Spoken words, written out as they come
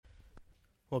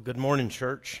Well, good morning,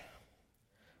 church.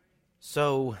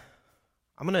 So,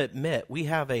 I'm going to admit, we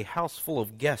have a house full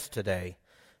of guests today,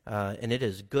 and it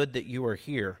is good that you are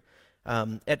here.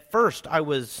 At first, I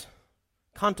was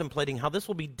contemplating how this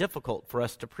will be difficult for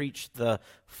us to preach the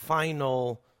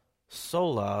final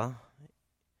sola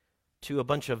to a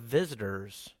bunch of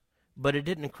visitors, but it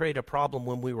didn't create a problem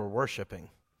when we were worshiping.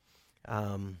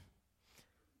 The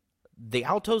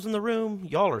altos in the room,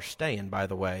 y'all are staying, by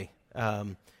the way.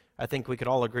 I think we could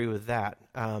all agree with that.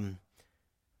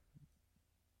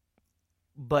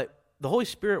 But the Holy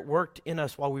Spirit worked in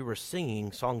us while we were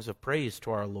singing songs of praise to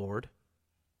our Lord.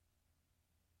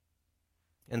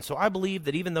 And so I believe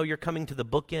that even though you're coming to the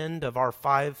bookend of our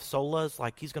 5 solas,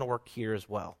 like He's going to work here as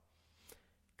well.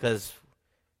 Because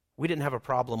we didn't have a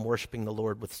problem worshiping the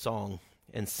Lord with song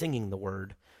and singing the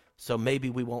Word. So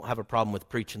maybe we won't have a problem with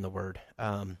preaching the Word.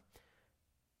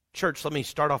 Church, let me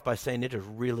start off by saying it is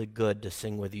really good to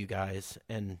sing with you guys,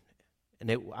 and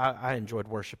I enjoyed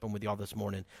worshiping with y'all this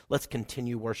morning. Let's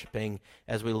continue worshiping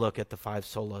as we look at the 5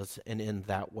 solas and in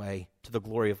that way to the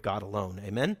glory of God alone.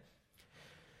 Amen?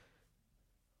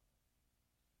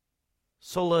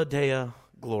 Sola Deo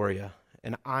Gloria,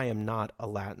 and I am not a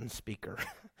Latin speaker.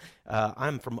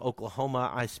 I'm from Oklahoma.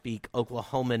 I speak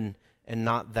Oklahoman and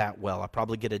not that well. I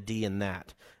probably get a D in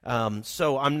that.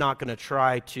 So I'm not going to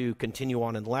try to continue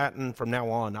on in Latin. From now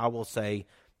on, I will say,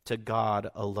 to God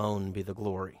alone be the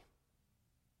glory.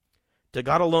 To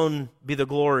God alone be the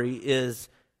glory is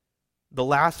the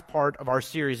last part of our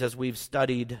series as we've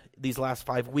studied these last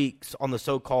 5 weeks on the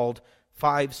so-called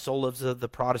 5 solas of the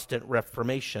Protestant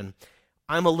Reformation.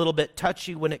 I'm a little bit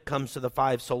touchy when it comes to the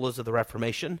 5 solas of the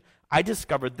Reformation. I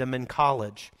discovered them in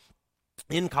college.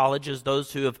 In college, as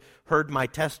those who have heard my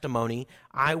testimony,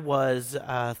 I was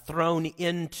thrown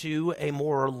into a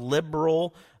more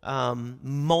liberal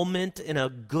moment in a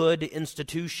good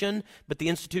institution, but the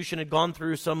institution had gone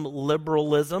through some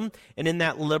liberalism, and in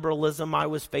that liberalism I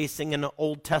was facing an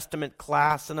Old Testament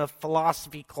class and a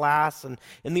philosophy class, and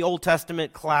in the Old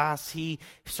Testament class he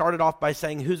started off by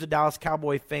saying, who's a Dallas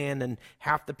Cowboy fan? And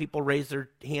half the people raised their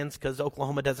hands because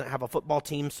Oklahoma doesn't have a football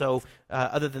team, so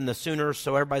other than the Sooners,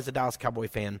 so everybody's a Dallas Cowboy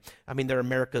fan. I mean, they're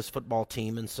America's football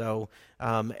team, and so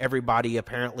everybody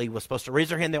apparently was supposed to raise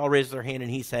their hand. They all raised their hand,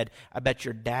 and he said, I bet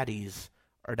your daddies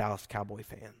are Dallas Cowboy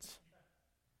fans.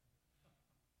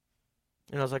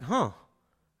 And I was like,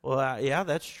 well, yeah,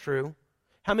 that's true.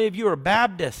 How many of you are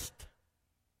Baptist?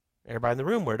 Everybody in the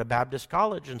room, we're at a Baptist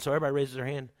college, and so everybody raises their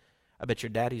hand. I bet your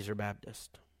daddies are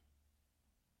Baptist.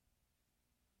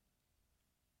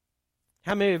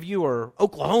 How many of you are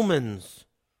Oklahomans?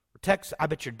 Texas, I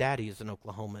bet your daddy is an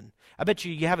Oklahoman. I bet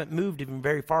you haven't moved even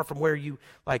very far from where you,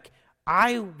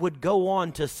 I would go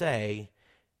on to say,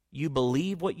 you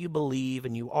believe what you believe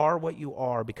and you are what you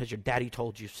are because your daddy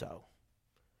told you so.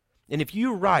 And if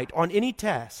you write on any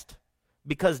test,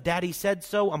 because daddy said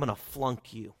so, I'm going to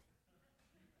flunk you.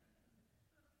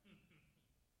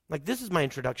 This is my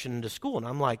introduction into school, and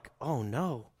I'm like, oh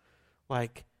no.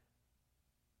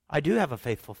 I do have a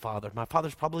faithful father. My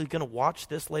father's probably going to watch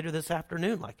this later this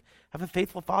afternoon. I have a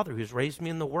faithful father who's raised me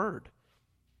in the Word.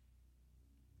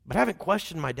 But I haven't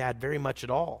questioned my dad very much at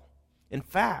all. In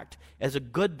fact, as a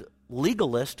good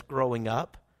legalist growing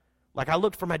up, I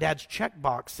looked for my dad's check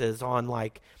boxes on,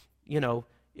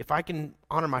 if I can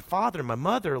honor my father and my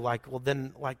mother,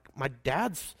 then my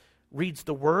dad's reads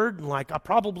the Word, and I'll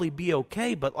probably be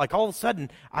okay. But all of a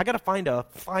sudden, I got to find a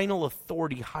final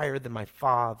authority higher than my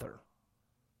father.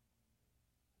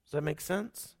 Does that make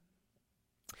sense?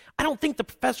 I don't think the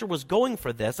professor was going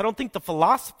for this. I don't think the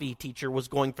philosophy teacher was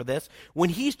going for this when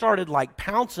he started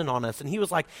pouncing on us, and he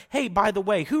was like, hey, by the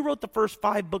way, who wrote the first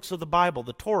 5 books of the Bible,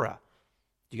 the Torah?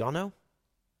 Do y'all know?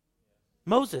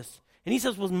 Moses. And he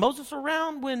says, was Moses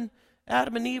around when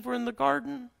Adam and Eve were in the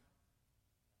garden?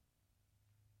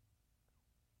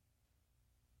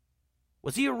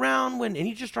 Was he around when, and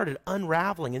he just started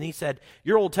unraveling, and he said,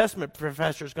 your Old Testament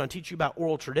professor is going to teach you about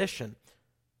oral tradition.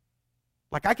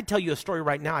 I could tell you a story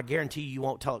right now. I guarantee you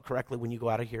won't tell it correctly when you go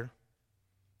out of here.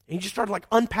 And he just started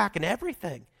unpacking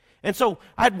everything. And so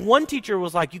I had one teacher who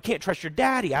was like, you can't trust your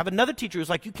daddy. I have another teacher who was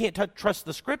like, you can't trust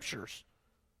the scriptures.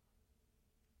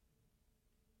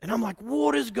 And I'm like,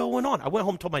 what is going on? I went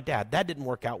home and told my dad. That didn't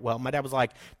work out well. My dad was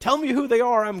like, tell me who they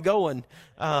are. I'm going.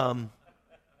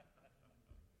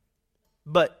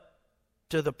 But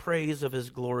to the praise of His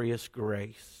glorious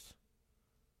grace,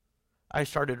 I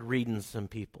started reading some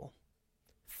people.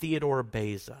 Theodore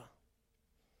Beza.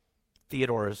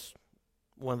 Theodore is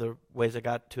one of the ways I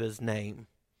got to his name.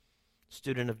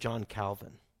 Student of John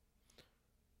Calvin.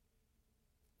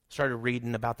 Started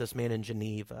reading about this man in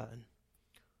Geneva and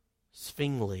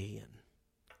Zwingli and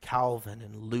Calvin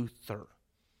and Luther.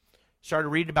 Started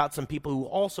reading about some people who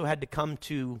also had to come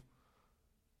to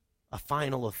a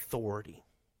final authority.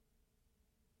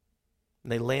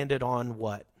 And they landed on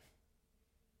what?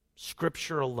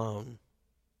 Scripture alone.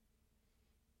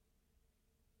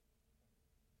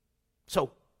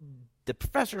 So the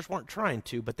professors weren't trying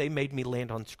to, but they made me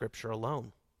land on Scripture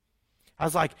alone. I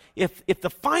was like, if the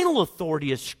final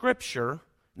authority is Scripture,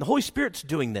 and the Holy Spirit's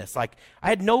doing this, like I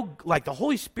had no, like the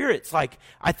Holy Spirit's like,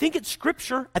 I think it's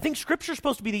Scripture. I think Scripture's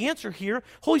supposed to be the answer here.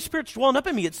 Holy Spirit's dwelling up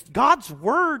in me. It's God's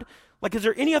Word. Like, is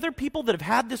there any other people that have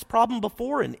had this problem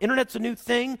before? And internet's a new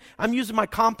thing. I'm using my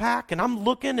Compaq and I'm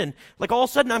looking and like all of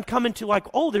a sudden I'm coming to like,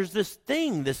 oh, there's this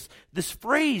thing, this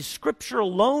phrase, Scripture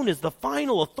alone is the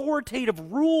final authoritative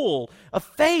rule of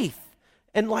faith.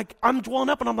 And like, I'm dwelling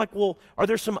up and I'm like, well, are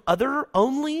there some other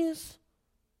onlys?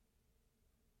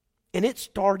 And it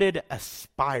started a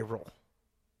spiral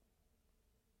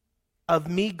of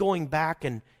me going back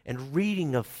and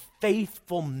reading of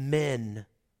faithful men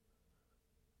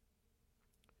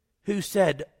who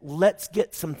said, let's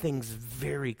get some things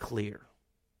very clear.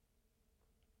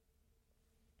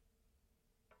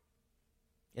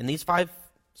 In these 5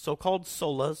 so-called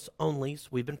solas, onlys,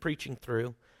 we've been preaching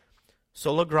through,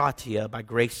 sola gratia, by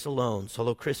grace alone,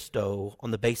 solo Christo,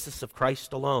 on the basis of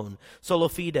Christ alone, solo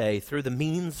fide, through the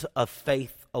means of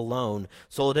faith alone,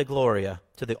 sola de gloria,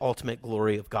 to the ultimate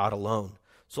glory of God alone,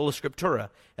 sola scriptura,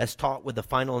 as taught with the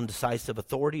final and decisive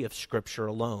authority of Scripture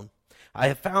alone. I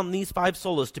have found these 5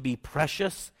 solas to be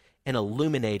precious and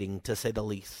illuminating, to say the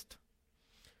least.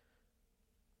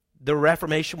 The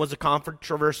Reformation was a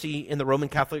controversy in the Roman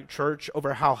Catholic Church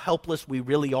over how helpless we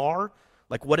really are.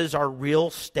 Like, what is our real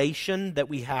station that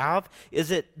we have?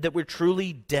 Is it that we're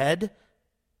truly dead,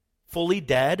 fully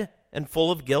dead, and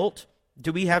full of guilt?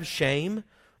 Do we have shame?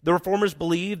 The Reformers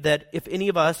believe that if any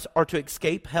of us are to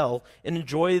escape hell and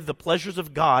enjoy the pleasures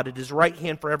of God at His right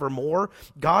hand forevermore,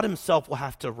 God Himself will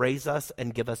have to raise us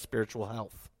and give us spiritual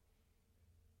health.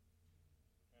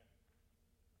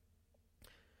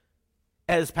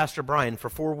 As Pastor Brian for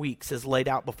 4 weeks has laid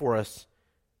out before us,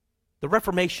 the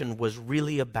Reformation was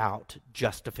really about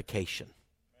justification.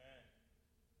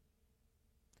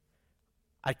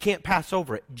 I can't pass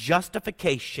over it.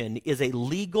 Justification is a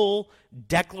legal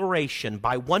declaration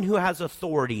by one who has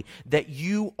authority that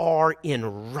you are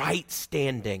in right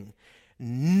standing.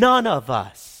 None of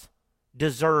us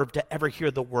deserve to ever hear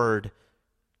the word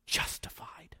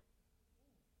justified.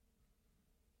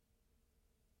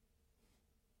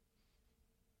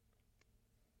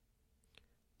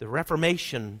 The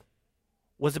Reformation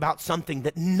was about something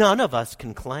that none of us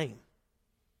can claim.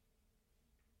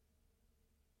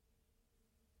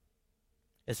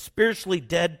 As spiritually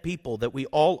dead people that we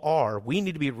all are, we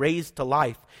need to be raised to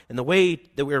life. And the way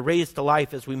that we're raised to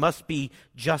life is we must be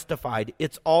justified.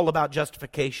 It's all about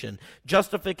justification.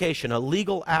 Justification, a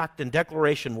legal act and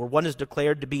declaration where one is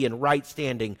declared to be in right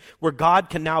standing, where God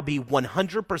can now be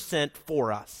 100%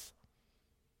 for us.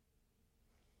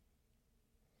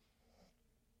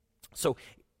 So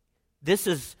this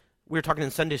is, we were talking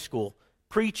in Sunday school,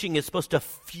 preaching is supposed to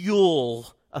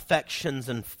fuel affections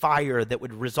and fire that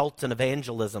would result in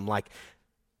evangelism. Like,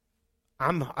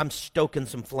 I'm stoking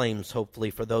some flames,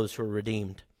 hopefully, for those who are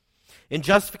redeemed. In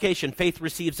justification, faith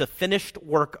receives a finished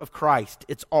work of Christ.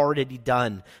 It's already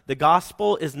done. The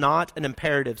gospel is not an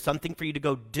imperative, something for you to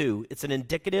go do. It's an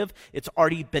indicative. It's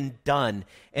already been done.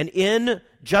 And in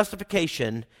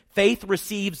justification, faith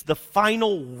receives the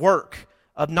final work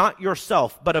of not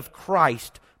yourself, but of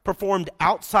Christ, performed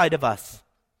outside of us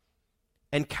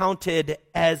and counted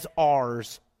as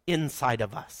ours inside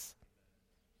of us.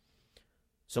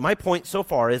 So my point so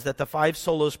far is that the 5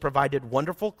 solas provided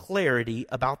wonderful clarity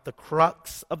about the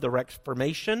crux of the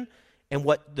Reformation and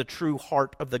what the true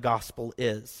heart of the gospel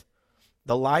is.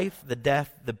 The life, the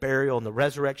death, the burial, and the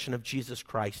resurrection of Jesus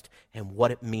Christ, and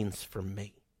what it means for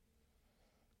me.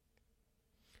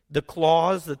 The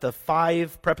clause that the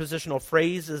 5 prepositional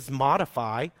phrases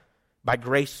modify, by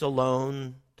grace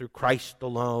alone, through Christ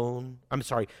alone,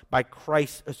 by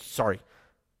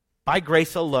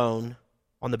grace alone,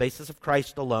 on the basis of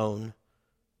Christ alone,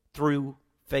 through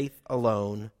faith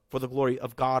alone, for the glory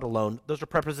of God alone. Those are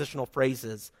prepositional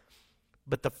phrases.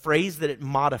 But the phrase that it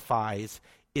modifies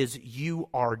is you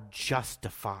are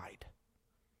justified.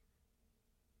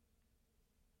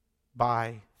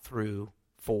 By, through,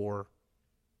 for,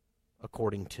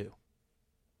 according to.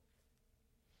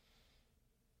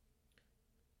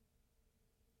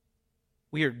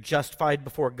 We are justified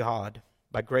before God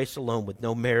by grace alone with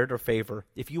no merit or favor.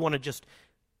 If you want to just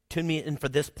tune me in for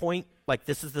this point, like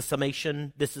this is the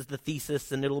summation, this is the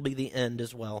thesis, and it'll be the end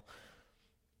as well.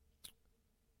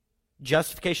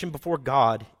 Justification before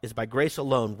God is by grace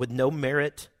alone, with no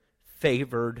merit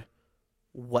favored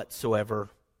whatsoever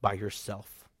by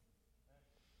yourself.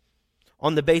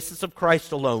 On the basis of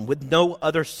Christ alone, with no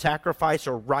other sacrifice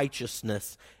or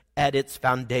righteousness at its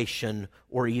foundation,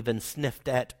 or even sniffed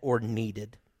at or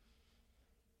needed.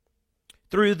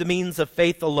 Through the means of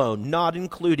faith alone, not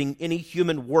including any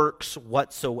human works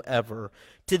whatsoever,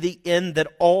 to the end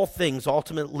that all things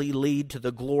ultimately lead to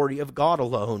the glory of God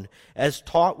alone, as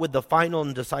taught with the final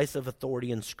and decisive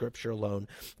authority in Scripture alone.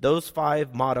 Those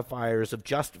 5 modifiers of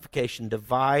justification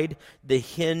divide the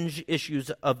hinge issues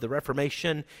of the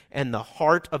Reformation and the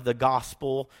heart of the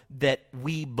gospel that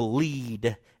we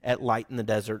bleed at Light in the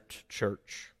Desert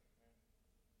Church.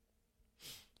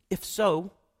 If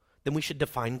so, then we should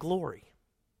define glory.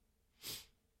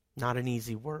 Not an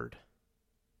easy word.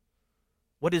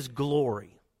 What is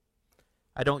glory?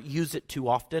 I don't use it too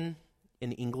often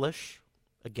in English.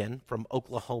 Again, from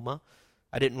Oklahoma.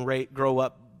 I didn't grow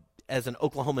up as an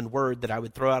Oklahoman word that I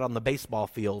would throw out on the baseball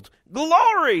field.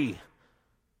 Glory!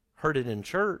 Heard it in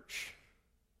church.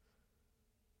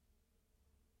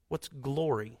 What's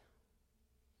glory?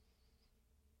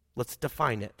 Let's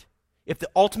define it. If the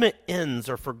ultimate ends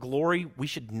are for glory, we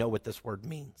should know what this word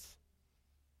means.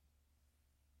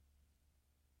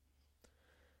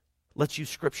 Let's use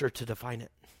Scripture to define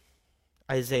it.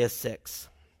 Isaiah 6.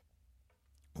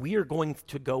 We are going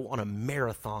to go on a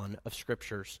marathon of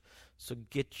Scriptures. So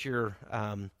get your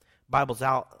Bibles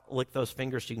out, lick those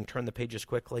fingers so you can turn the pages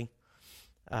quickly.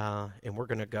 And we're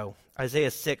going to go. Isaiah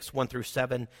 6, 1 through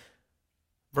 7.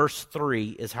 Verse 3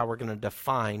 is how we're going to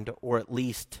define, or at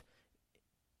least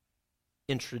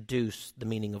introduce, the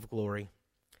meaning of glory.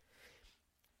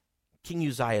 King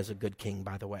Uzziah is a good king,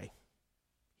 by the way.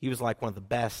 He was like one of the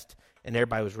best, and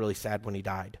everybody was really sad when he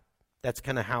died. That's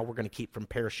kind of how we're going to keep from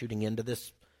parachuting into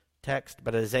this text.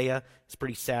 But Isaiah is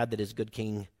pretty sad that his good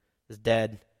king is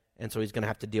dead, and so he's going to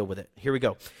have to deal with it. Here we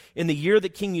go. In the year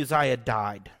that King Uzziah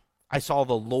died, I saw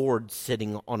the Lord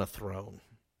sitting on a throne.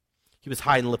 He was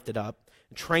high and lifted up.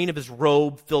 The train of his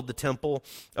robe filled the temple.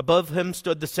 Above him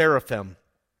stood the seraphim.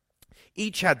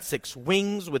 Each had 6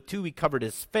 wings. With 2 he covered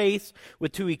his face.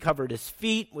 With 2 he covered his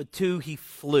feet. With 2 he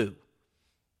flew.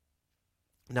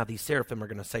 Now these seraphim are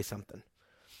going to say something.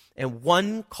 And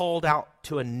one called out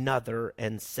to another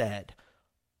and said,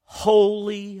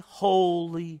 Holy,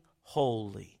 holy,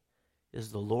 holy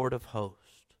is the Lord of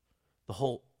hosts. The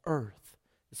whole earth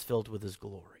is filled with his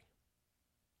glory.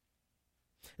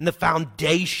 And the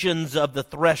foundations of the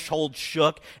threshold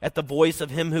shook at the voice of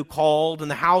him who called,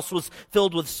 and the house was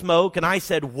filled with smoke. And I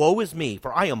said, Woe is me,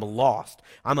 for I am lost.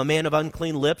 I'm a man of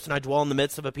unclean lips, and I dwell in the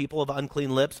midst of a people of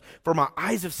unclean lips. For my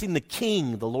eyes have seen the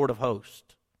King, the Lord of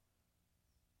hosts.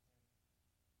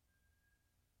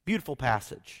 Beautiful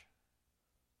passage.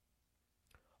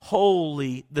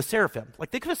 Holy, the seraphim.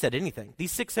 Like, they could have said anything.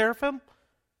 These 6 seraphim.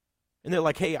 And they're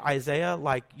like, hey, Isaiah,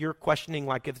 like, you're questioning,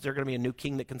 like, if there's going to be a new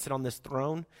king that can sit on this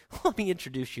throne. Let me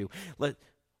introduce you.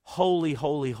 Holy,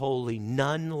 holy, holy,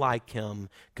 none like him,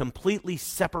 completely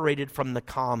separated from the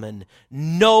common.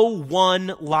 No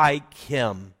one like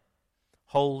him.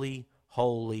 Holy,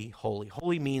 holy, holy.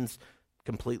 Holy means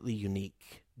completely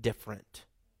unique, different.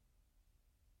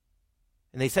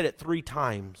 And they said it 3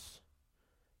 times.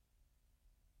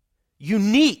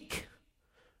 Unique.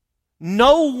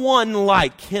 No one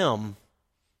like him.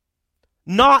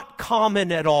 Not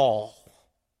common at all.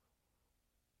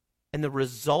 And the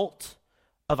result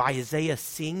of Isaiah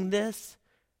seeing this,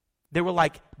 they were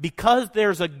like, because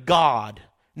there's a God,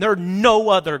 and there are no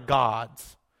other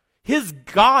gods, his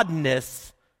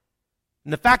godness,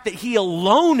 and the fact that he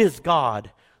alone is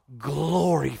God,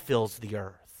 glory fills the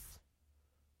earth.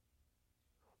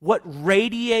 What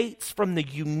radiates from the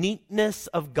uniqueness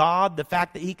of God, the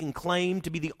fact that he can claim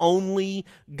to be the only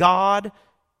God,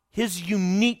 his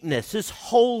uniqueness, his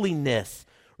holiness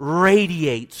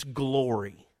radiates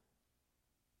glory.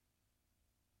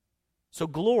 So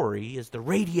glory is the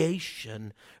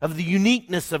radiation of the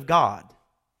uniqueness of God.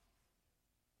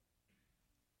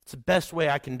 It's the best way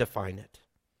I can define it.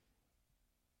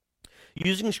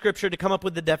 Using Scripture to come up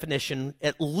with the definition,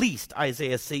 at least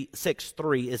Isaiah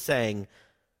 6:3 is saying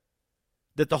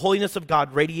that the holiness of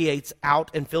God radiates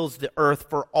out and fills the earth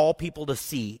for all people to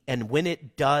see. And when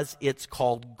it does, it's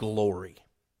called glory.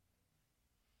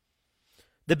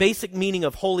 The basic meaning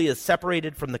of holy is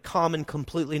separated from the common,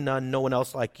 completely none, no one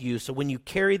else like you. So when you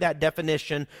carry that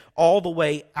definition all the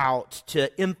way out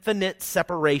to infinite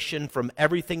separation from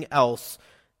everything else,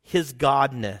 his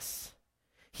godness,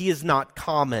 he is not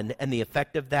common, and the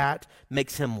effect of that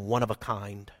makes him one of a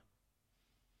kind.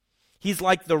 He's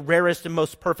like the rarest and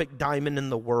most perfect diamond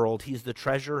in the world. He's the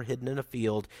treasure hidden in a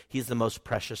field. He's the most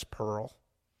precious pearl.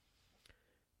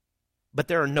 But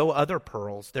there are no other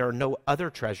pearls. There are no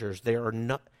other treasures.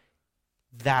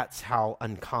 That's how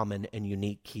uncommon and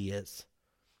unique he is.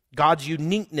 God's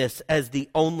uniqueness as the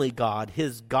only God,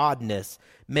 his godness,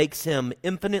 makes him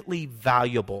infinitely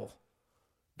valuable.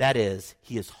 That is,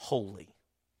 he is holy.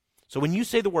 So when you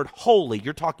say the word holy,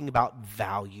 you're talking about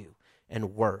value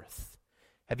and worth.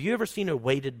 Have you ever seen a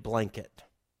weighted blanket?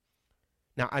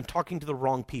 Now, I'm talking to the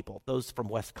wrong people. Those from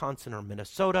Wisconsin or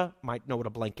Minnesota might know what a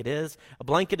blanket is. A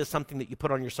blanket is something that you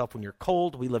put on yourself when you're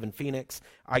cold. We live in Phoenix.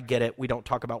 I get it. We don't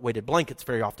talk about weighted blankets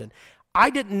very often. I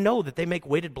didn't know that they make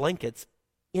weighted blankets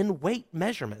in weight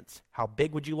measurements. How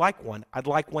big would you like one? I'd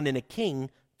like one in a king,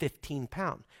 15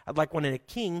 pounds. I'd like one in a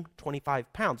king,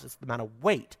 25 pounds. It's the amount of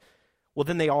weight. Well,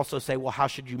 then they also say, well, how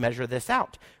should you measure this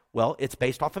out? Well, it's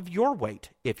based off of your weight.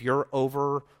 If you're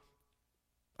over,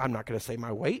 I'm not going to say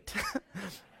my weight,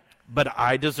 but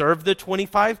I deserve the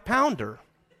 25-pounder.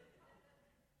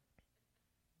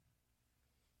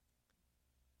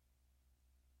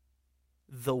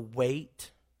 The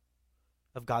weight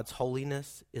of God's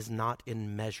holiness is not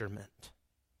in measurement.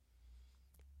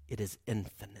 It is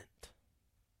infinite.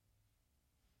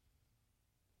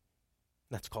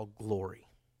 That's called glory.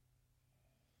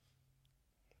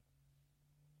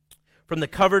 From the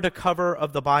cover to cover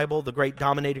of the Bible, the great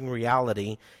dominating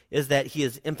reality is that he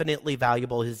is infinitely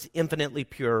valuable, he is infinitely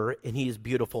pure, and he is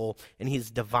beautiful, and he is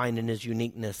divine in his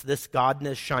uniqueness. This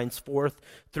godness shines forth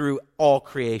through all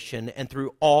creation and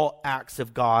through all acts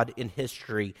of God in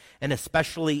history, and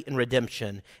especially in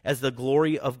redemption, as the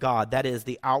glory of God, that is,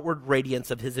 the outward radiance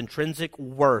of his intrinsic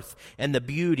worth and the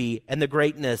beauty and the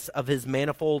greatness of his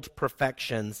manifold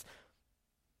perfections.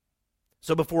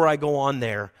 So before I go on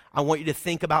there, I want you to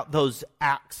think about those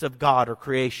acts of God or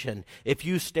creation. If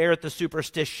you stare at the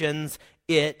superstitions,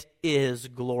 it is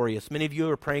glorious. Many of you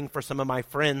are praying for some of my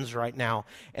friends right now,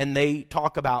 and they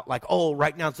talk about like, oh,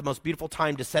 right now it's the most beautiful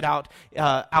time to set out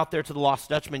there to the Lost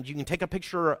Dutchman. You can take a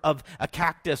picture of a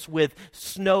cactus with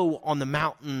snow on the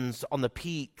mountains, on the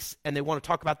peaks, and they want to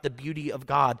talk about the beauty of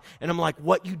God. And I'm like,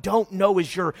 what you don't know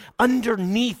is you're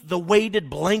underneath the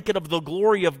weighted blanket of the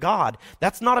glory of God.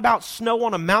 That's not about snow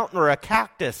on a mountain or a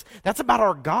cactus. That's about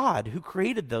our God who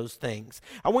created those things.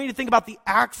 I want you to think about the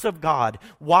acts of God.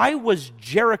 Why was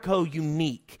Jericho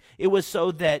unique? It was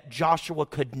so that Joshua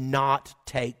could not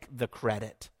take the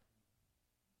credit.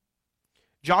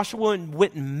 Joshua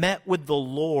went and met with the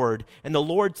Lord, and the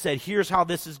Lord said, here's how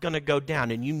this is going to go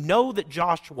down. And you know that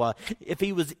Joshua, if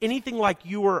he was anything like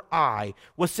you or I,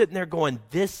 was sitting there going,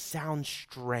 this sounds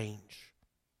strange.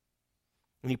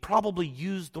 And he probably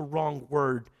used the wrong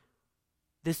word.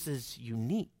 This is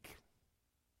unique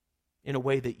in a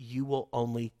way that you will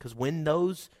only, because when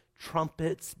those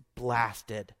trumpets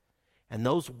blasted and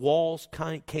those walls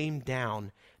came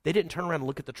down, they didn't turn around and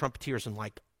look at the trumpeters and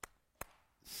like,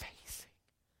 amazing.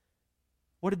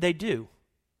 What did they do?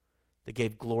 They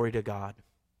gave glory to God.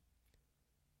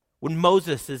 When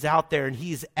Moses is out there and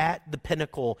he's at the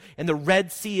pinnacle and the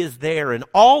Red Sea is there and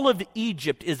all of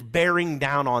Egypt is bearing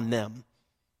down on them,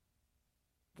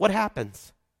 what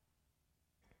happens?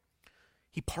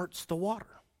 He parts the water.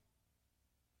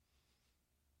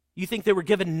 You think they were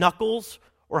giving knuckles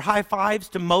or high fives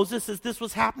to Moses as this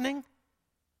was happening?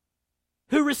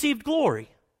 Who received glory?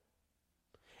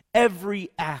 Every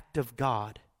act of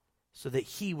God, so that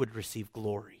he would receive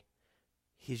glory.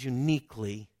 He's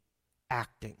uniquely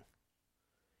acting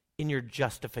in your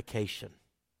justification.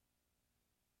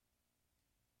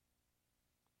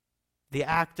 The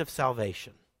act of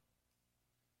salvation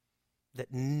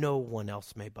that no one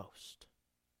else may boast.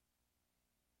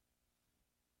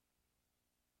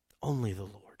 Only the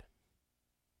Lord.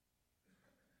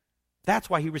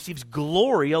 That's why he receives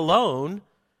glory alone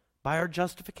by our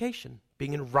justification,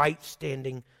 being in right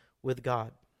standing with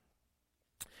God.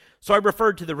 So I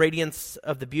referred to the radiance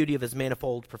of the beauty of his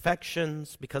manifold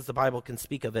perfections because the Bible can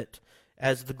speak of it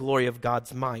as the glory of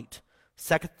God's might.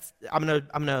 Second, I'm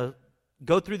gonna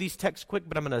go through these texts quick,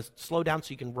 but I'm going to slow down so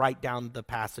you can write down the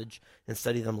passage and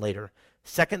study them later.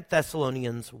 2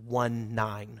 Thessalonians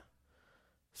 1:9.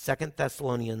 2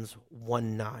 Thessalonians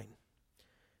 1:9.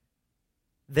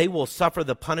 They will suffer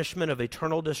the punishment of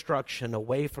eternal destruction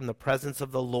away from the presence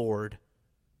of the Lord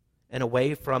and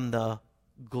away from the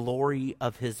glory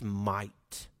of his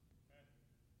might.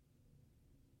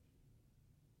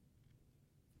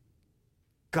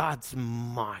 God's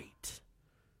might.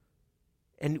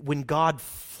 And when God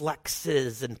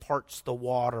flexes and parts the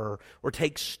water or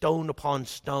takes stone upon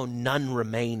stone, none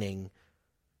remaining,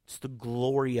 it's the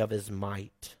glory of his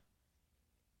might.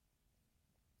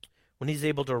 when he's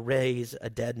able to raise a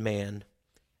dead man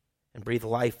and breathe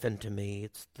life into me,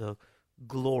 it's the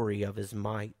glory of his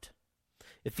might.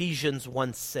 Ephesians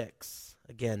 1:6.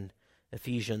 Again,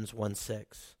 Ephesians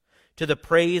 1:6. To the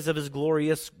praise of his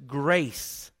glorious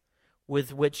grace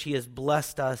with which he has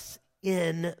blessed us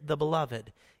in the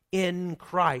beloved, in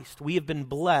Christ. We have been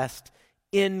blessed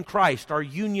in Christ, our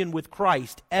union with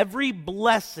Christ. Every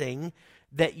blessing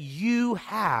that you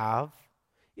have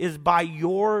is by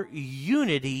your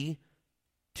unity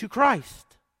to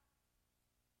Christ.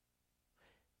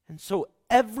 And so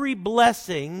every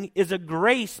blessing is a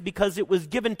grace because it was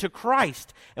given to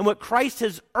Christ. And what Christ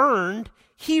has earned,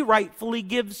 he rightfully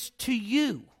gives to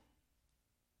you.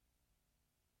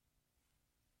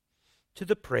 To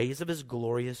the praise of his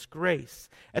glorious grace.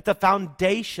 At the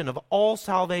foundation of all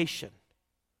salvation,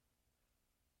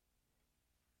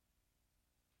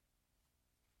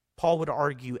 Paul would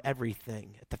argue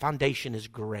everything. At the foundation is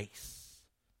grace.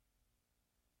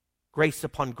 Grace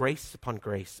upon grace upon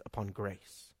grace upon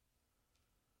grace.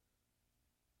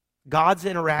 God's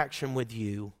interaction with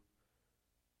you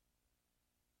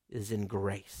is in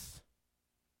grace.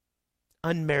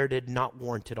 Unmerited, not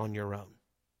warranted on your own.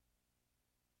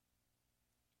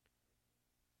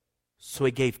 So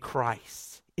he gave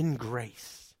Christ in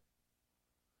grace.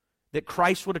 That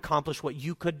Christ would accomplish what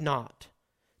you could not,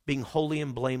 being holy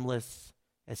and blameless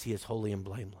as he is holy and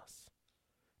blameless.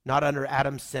 Not under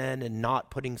Adam's sin and not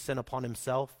putting sin upon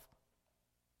himself.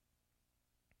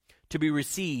 To be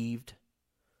received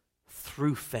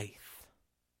through faith.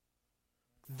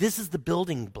 This is the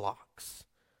building blocks.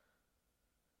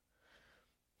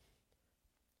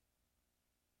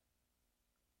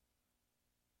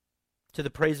 To the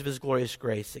praise of his glorious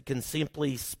grace. It can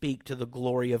simply speak to the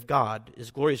glory of God. His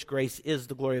glorious grace is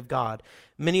the glory of God.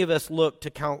 Many of us look to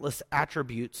countless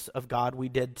attributes of God. We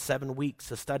did 7 weeks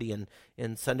of study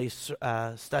in Sunday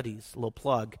studies. A little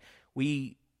plug.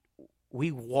 We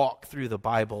walk through the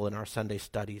Bible in our Sunday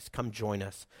studies. Come join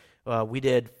us. We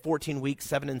did 14 weeks,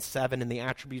 7 and 7, in the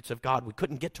attributes of God. We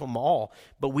couldn't get to them all,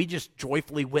 but we just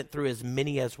joyfully went through as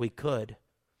many as we could.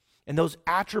 And those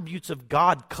attributes of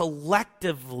God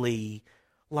collectively,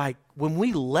 like when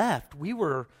we left, we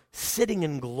were sitting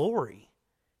in glory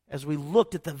as we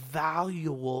looked at the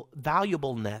valuableness,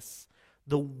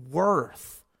 the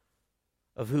worth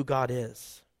of who God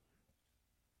is.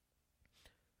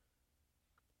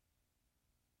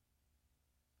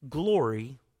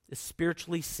 Glory is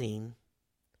spiritually seen,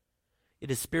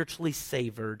 it is spiritually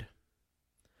savored,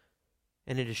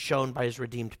 and it is shown by his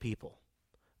redeemed people.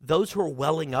 Those who are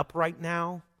welling up right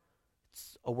now,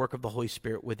 it's a work of the Holy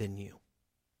Spirit within you.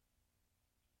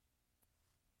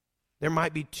 There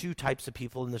might be 2 types of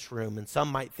people in this room, and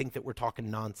some might think that we're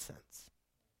talking nonsense.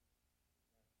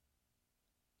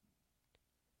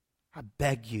 I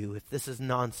beg you, if this is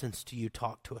nonsense to you,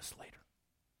 talk to us later.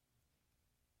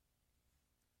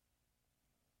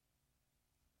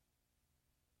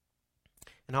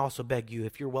 And I also beg you,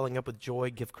 if you're welling up with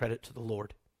joy, give credit to the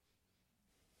Lord.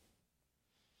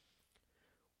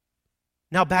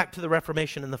 Now back to the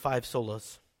Reformation and the 5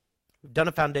 solas. We've done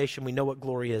a foundation. We know what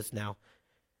glory is now.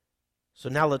 So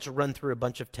now let's run through a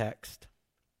bunch of text.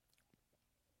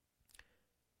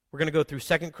 We're going to go through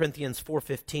 2 Corinthians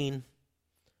 4:15,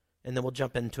 and then we'll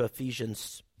jump into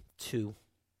Ephesians 2.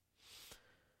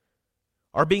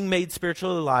 Our being made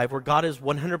spiritually alive, where God is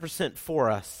 100% for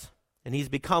us, and he's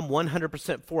become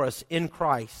 100% for us in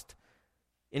Christ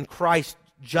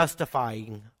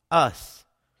justifying us.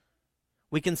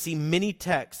 We can see many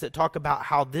texts that talk about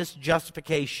how this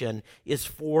justification is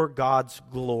for God's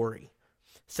glory.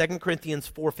 2 Corinthians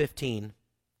 4:15.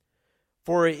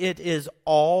 For it is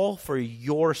all for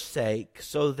your sake,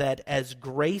 so that as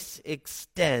grace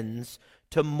extends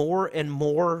to more and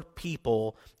more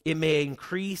people, it may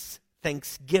increase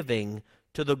thanksgiving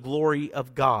to the glory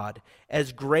of God.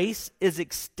 As grace is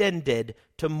extended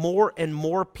to more and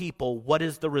more people, what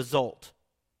is the result?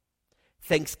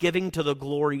 Thanksgiving to the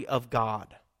glory of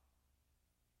God.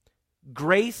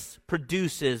 Grace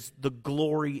produces the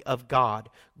glory of God.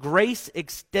 Grace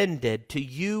extended to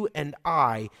you and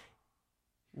I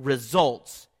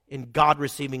results in God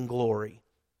receiving glory.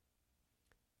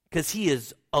 Because he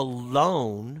is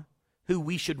alone who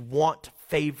we should want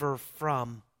favor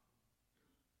from.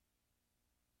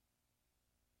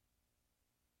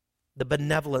 The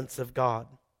benevolence of God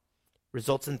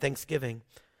results in thanksgiving.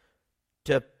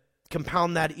 To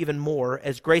compound that even more,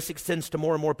 as grace extends to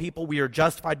more and more people, we are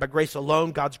justified by grace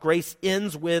alone. God's grace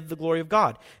ends with the glory of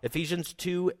God. Ephesians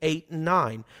 2:8 and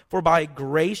 9. For by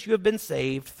grace you have been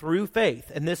saved through faith,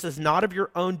 and this is not of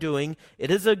your own doing, it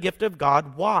is a gift of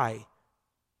God. Why?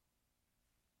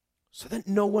 So that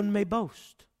no one may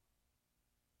boast.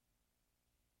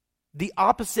 The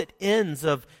opposite ends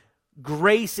of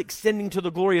grace extending to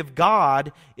the glory of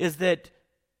God is that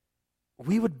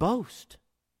we would boast.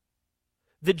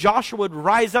 That Joshua would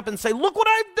rise up and say, look what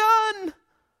I've done.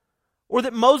 Or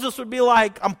that Moses would be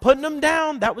like, I'm putting them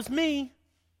down. That was me.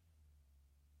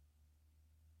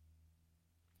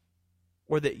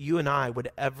 Or that you and I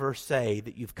would ever say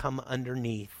that you've come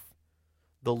underneath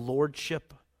the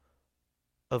lordship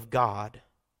of God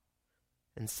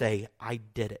and say, I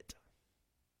did it.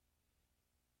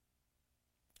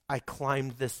 I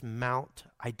climbed this mount.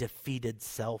 I defeated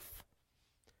self.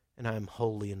 And I am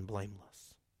holy and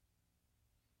blameless.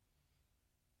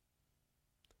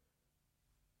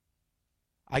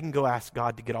 I can go ask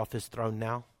God to get off his throne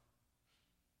now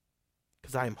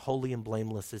because I am holy and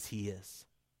blameless as he is.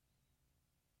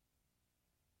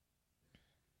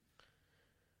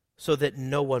 So that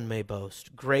no one may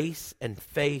boast. Grace and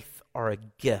faith are a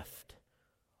gift.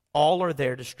 All are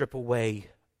there to strip away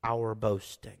our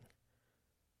boasting.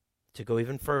 To go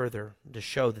even further, to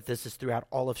show that this is throughout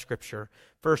all of Scripture,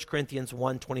 1 Corinthians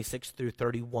 1:26 through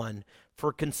 31.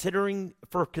 For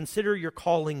consider your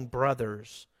calling,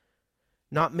 brothers.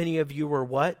 Not many of you were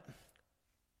what?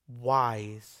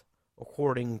 Wise,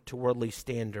 according to worldly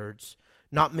standards.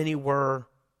 Not many were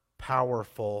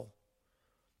powerful.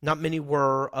 Not many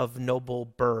were of noble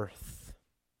birth.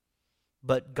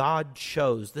 But God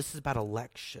chose, this is about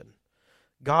election.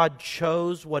 God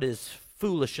chose what is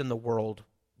foolish in the world.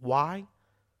 Why?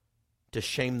 To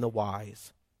shame the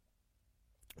wise.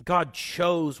 God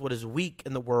chose what is weak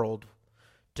in the world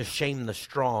to shame the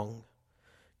strong.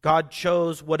 God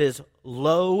chose what is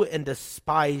low and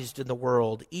despised in the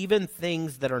world, even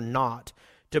things that are not,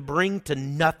 to bring to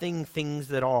nothing things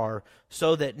that are,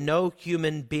 so that no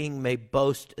human being may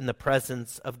boast in the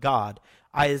presence of God.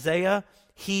 Isaiah,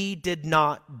 he did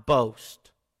not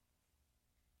boast.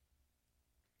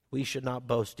 We should not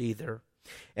boast either.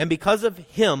 And because of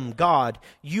him, God,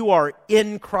 you are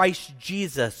in Christ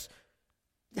Jesus,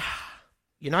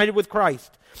 united with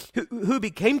Christ, who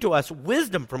became to us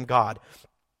wisdom from God,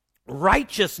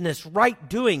 righteousness, right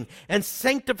doing, and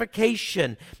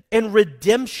sanctification, and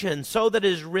redemption, so that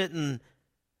it is written,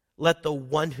 let the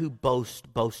one who boasts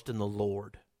boast in the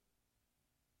Lord.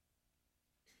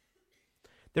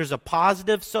 There's a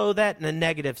positive so that and a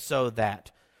negative so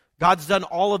that. God's done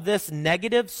all of this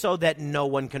negative so that no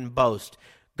one can boast.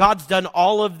 God's done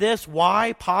all of this,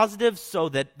 why? Positive, so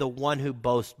that the one who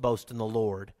boasts boast in the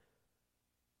Lord.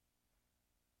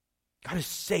 God has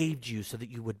saved you so that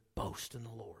you would boast in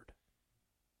the Lord.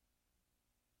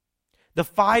 The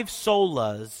 5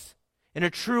 solas, in a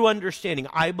true understanding,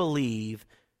 I believe,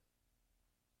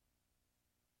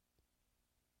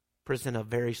 present a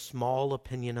very small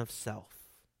opinion of self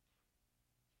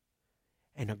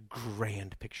and a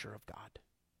grand picture of God.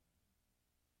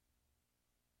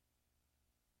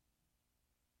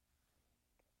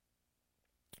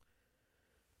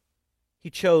 He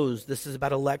chose, this is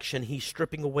about election, he's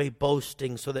stripping away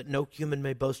boasting so that no human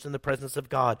may boast in the presence of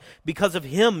God. Because of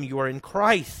him you are in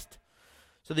Christ,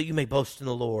 so that you may boast in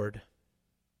the Lord.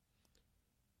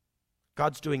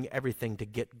 God's doing everything to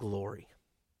get glory.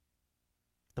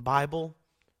 The Bible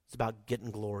is about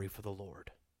getting glory for the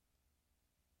Lord.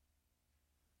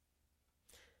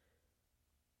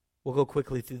 We'll go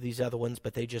quickly through these other ones,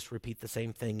 but they just repeat the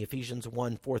same thing. Ephesians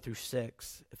 1, 4 through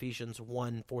 6. Ephesians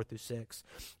 1, 4 through 6.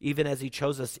 Even as he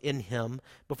chose us in him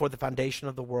before the foundation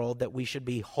of the world, that we should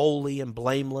be holy and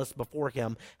blameless before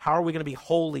him. How are we going to be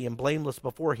holy and blameless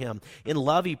before him? In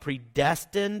love, he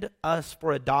predestined us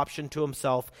for adoption to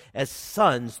himself as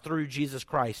sons through Jesus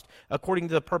Christ, according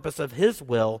to the purpose of his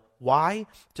will. Why?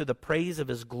 To the praise of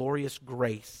his glorious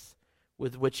grace,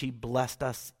 with which he blessed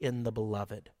us in the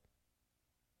beloved.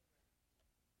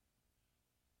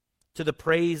 To the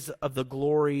praise of the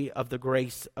glory of the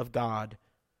grace of God.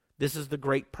 This is the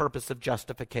great purpose of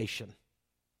justification.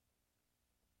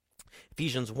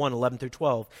 Ephesians 1, 11 through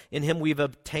 12. In him we've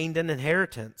obtained an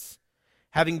inheritance,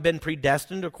 having been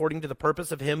predestined according to the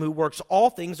purpose of him who works all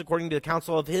things according to the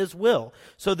counsel of his will,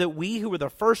 so that we who were the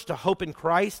first to hope in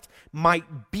Christ might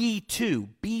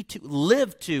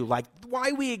live to, like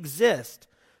why we exist,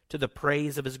 to the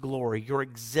praise of his glory. Your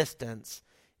existence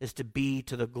is to be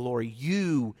to the glory.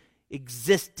 You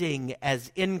existing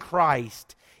as in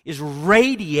Christ is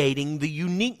radiating the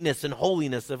uniqueness and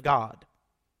holiness of God.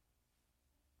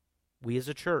 We as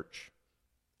a church.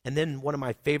 And then one of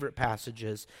my favorite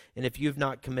passages, and if you've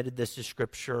not committed this to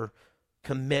Scripture,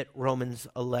 commit Romans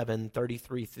 11,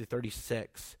 33 through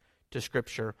 36 to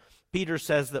Scripture. Peter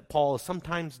says that Paul is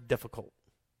sometimes difficult.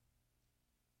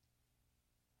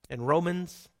 And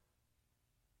Romans,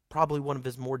 probably one of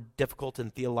his more difficult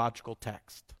and theological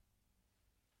texts.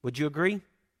 Would you agree?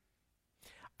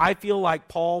 I feel like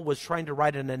Paul was trying to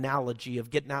write an analogy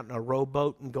of getting out in a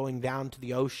rowboat and going down to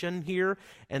the ocean here.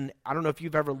 And I don't know if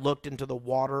you've ever looked into the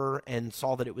water and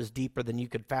saw that it was deeper than you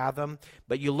could fathom.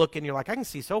 But you look and you're like, I can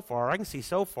see so far, I can see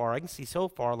so far, I can see so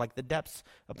far, like the depths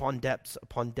upon depths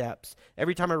upon depths.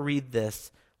 Every time I read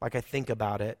this, like I think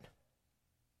about it,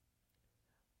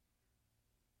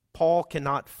 Paul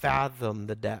cannot fathom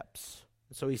the depths.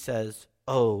 So he says,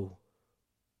 oh,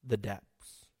 the depths.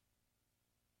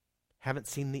 Haven't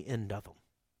seen the end of them.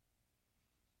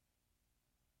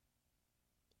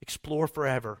 Explore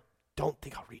forever. Don't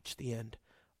think I'll reach the end.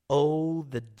 Oh,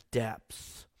 the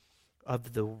depths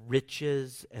of the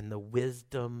riches and the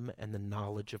wisdom and the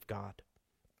knowledge of God.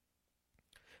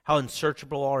 How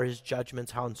unsearchable are his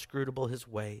judgments, how inscrutable his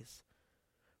ways.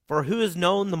 For who has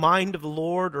known the mind of the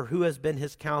Lord, or who has been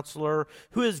his counselor?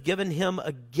 Who has given him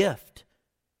a gift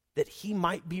that he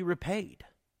might be repaid?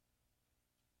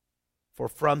 For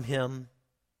from him,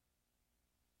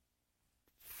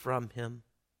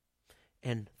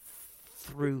 and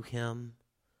through him,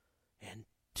 and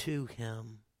to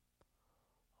him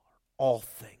are all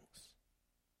things.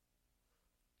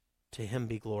 To him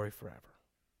be glory forever.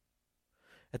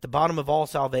 At the bottom of all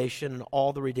salvation and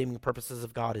all the redeeming purposes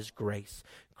of God is grace.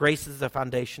 Grace is the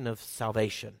foundation of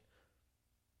salvation.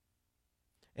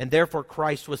 And therefore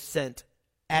Christ was sent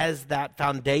as that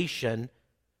foundation.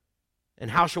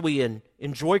 And how shall we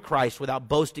enjoy Christ without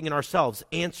boasting in ourselves?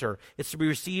 Answer, it's to be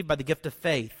received by the gift of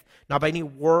faith, not by any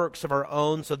works of our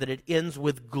own, so that it ends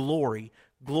with glory.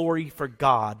 Glory for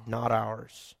God, not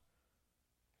ours.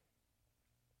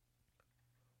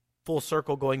 Full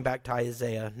circle going back to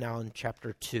Isaiah, now in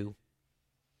chapter 2.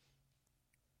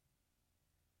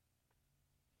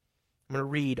 I'm going to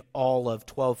read all of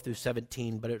 12 through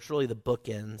 17, but it's really the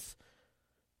bookends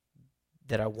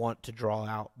that I want to draw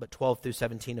out. But 12 through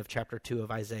 17 of chapter 2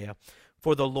 of Isaiah.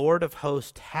 For the Lord of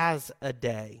hosts has a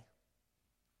day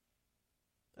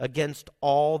against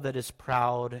all that is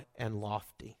proud and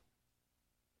lofty,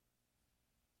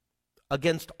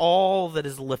 against all that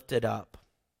is lifted up.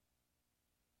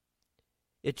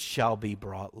 It shall be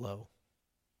brought low.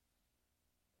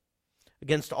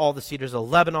 Against all the cedars of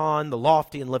Lebanon, the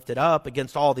lofty and lifted up,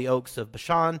 against all the oaks of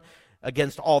Bashan,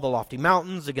 against all the lofty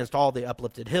mountains, against all the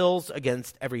uplifted hills,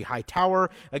 against every high tower,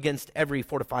 against every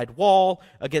fortified wall,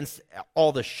 against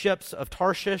all the ships of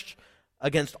Tarshish,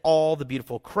 against all the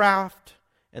beautiful craft,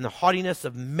 and the haughtiness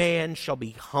of man shall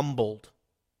be humbled,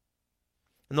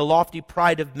 and the lofty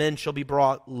pride of men shall be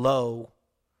brought low,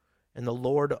 and the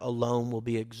Lord alone will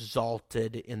be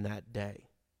exalted in that day.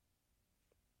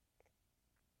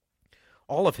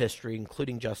 All of history,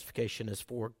 including justification, is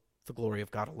for the glory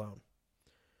of God alone.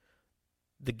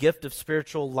 The gift of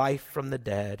spiritual life from the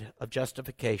dead, of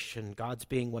justification, God's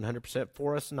being 100%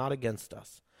 for us, not against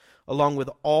us, along with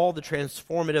all the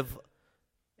transformative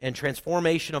and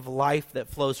transformation of life that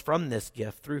flows from this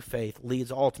gift through faith,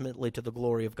 leads ultimately to the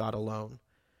glory of God alone.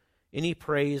 Any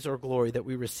praise or glory that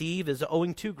we receive is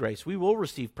owing to grace. We will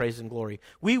receive praise and glory.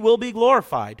 We will be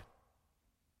glorified.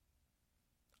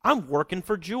 I'm working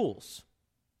for jewels.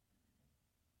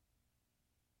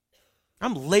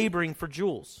 I'm laboring for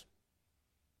jewels.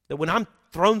 That when I'm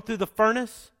thrown through the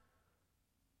furnace,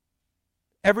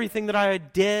 everything that I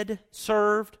did,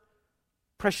 served,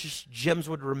 precious gems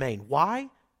would remain. Why?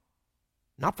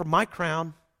 Not for my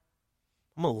crown.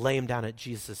 I'm going to lay them down at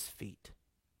Jesus' feet.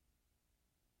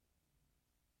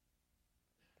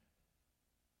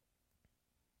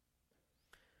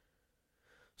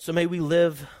 So may we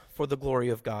live for the glory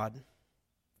of God.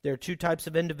 There are two types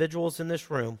of individuals in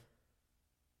this room.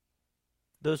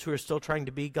 Those who are still trying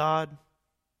to be God,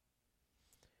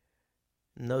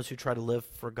 and those who try to live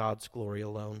for God's glory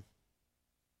alone.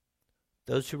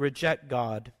 Those who reject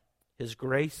God, His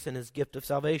grace and His gift of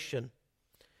salvation,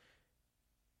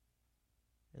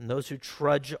 and those who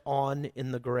trudge on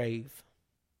in the grave.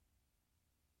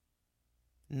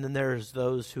 And then there's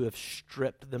those who have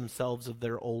stripped themselves of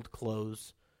their old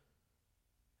clothes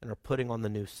and are putting on the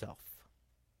new self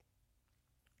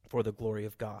for the glory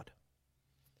of God.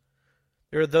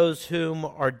 There are those whom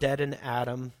are dead in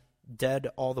Adam, dead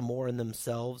all the more in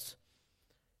themselves.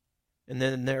 And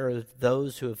then there are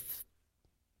those who have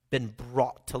been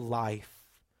brought to life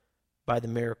by the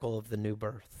miracle of the new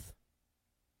birth.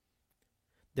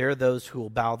 There are those who will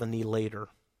bow the knee later.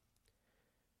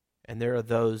 And there are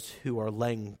those who are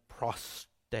laying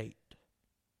prostrate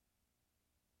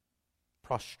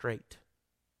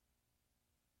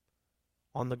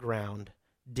on the ground,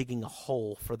 digging a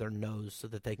hole for their nose so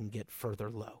that they can get further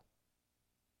low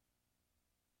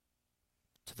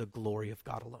to the glory of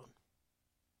God alone.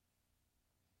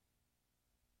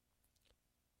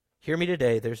 Hear me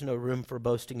today. There's no room for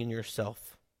boasting in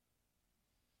yourself.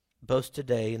 Boast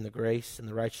today in the grace and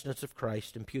the righteousness of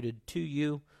Christ imputed to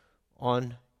you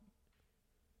on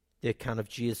the account of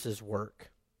Jesus'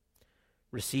 work,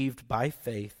 received by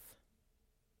faith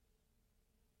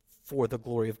for the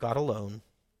glory of God alone,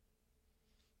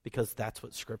 because that's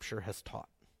what Scripture has taught.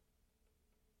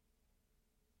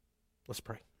 Let's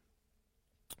pray.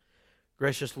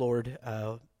 Gracious Lord,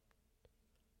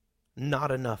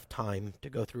 not enough time to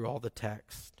go through all the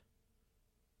text.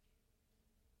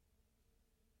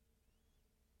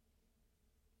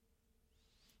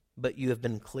 But you have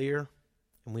been clear,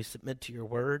 and we submit to your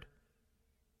word.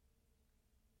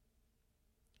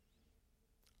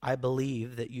 I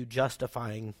believe that you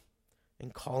justifying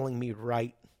and calling me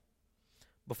right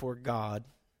before God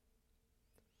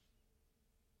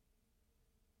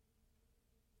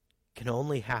can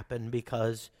only happen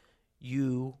because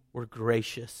you were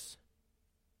gracious.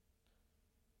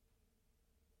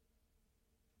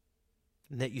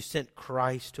 And that you sent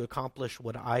Christ to accomplish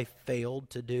what I failed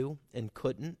to do and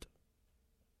couldn't.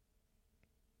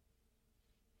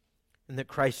 And that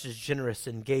Christ is generous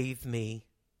and gave me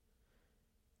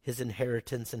his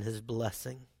inheritance and his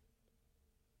blessing.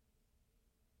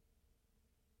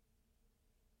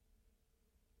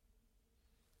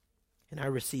 And I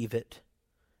receive it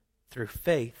through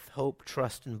faith, hope,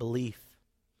 trust, and belief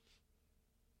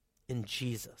in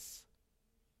Jesus,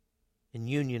 in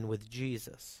union with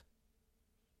Jesus.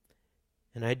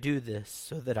 And I do this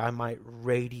so that I might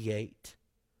radiate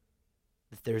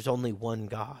that there's only one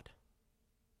God.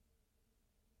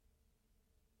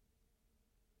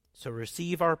 So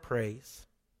receive our praise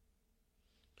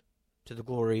to the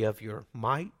glory of your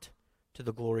might, to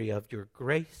the glory of your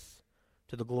grace,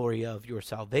 to the glory of your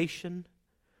salvation,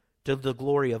 to the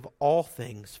glory of all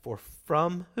things, for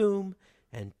from whom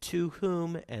and to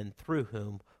whom and through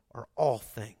whom are all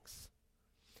things.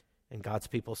 And God's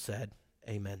people said,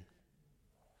 Amen.